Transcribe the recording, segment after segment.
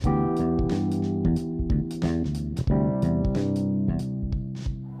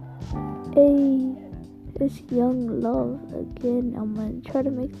this young love again. I'm gonna try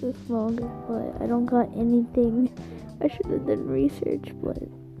to make this longer, but I don't got anything. I should have done research, but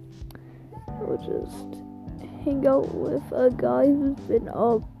we'll just hang out with a guy who's been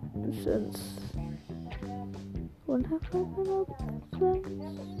up since. When have I been up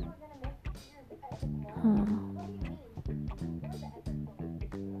since?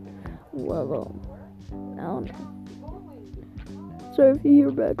 Well, I don't know. Sorry if you hear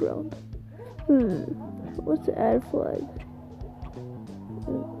background. What's the ad flag?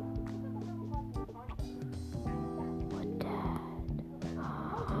 What that?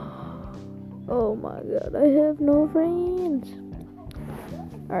 Oh my god, I have no friends.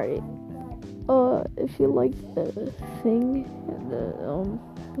 Alright. If you like the thing,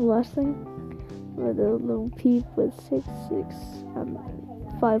 the last thing, where the little peep with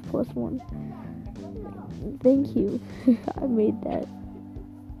 5 plus 1. Thank you. I made that.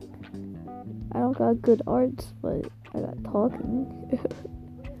 I don't got good arts, but I got talking.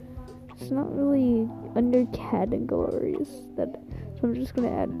 It's not really under categories, so I'm just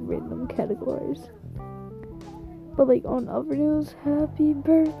gonna add random categories. But like on other news, happy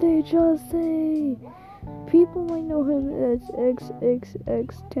birthday, Jose! People might know him as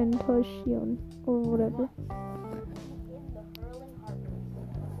XXX Tentacion or whatever.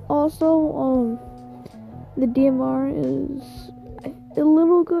 Also, the DMR is a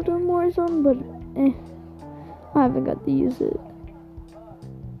little good on Warzone, but I haven't got to use it.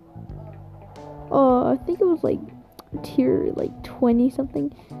 I think it was like tier like 20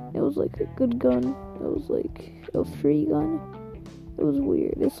 something. It was like a good gun. It was like a free gun. It was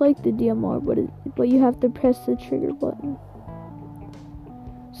weird. It's like the DMR, but you have to press the trigger button.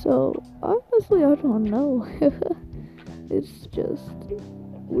 So honestly, I don't know. It's just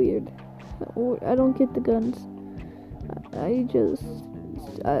weird. I don't get the guns. I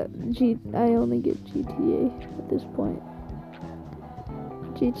only get GTA at this point.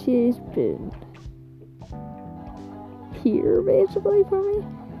 GTA's been here basically for me.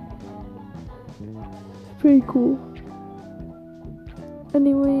 Pretty cool.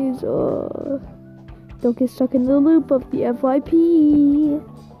 Anyways, don't get stuck in the loop of the FYP.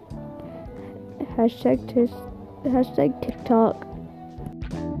 Hashtag TikTok.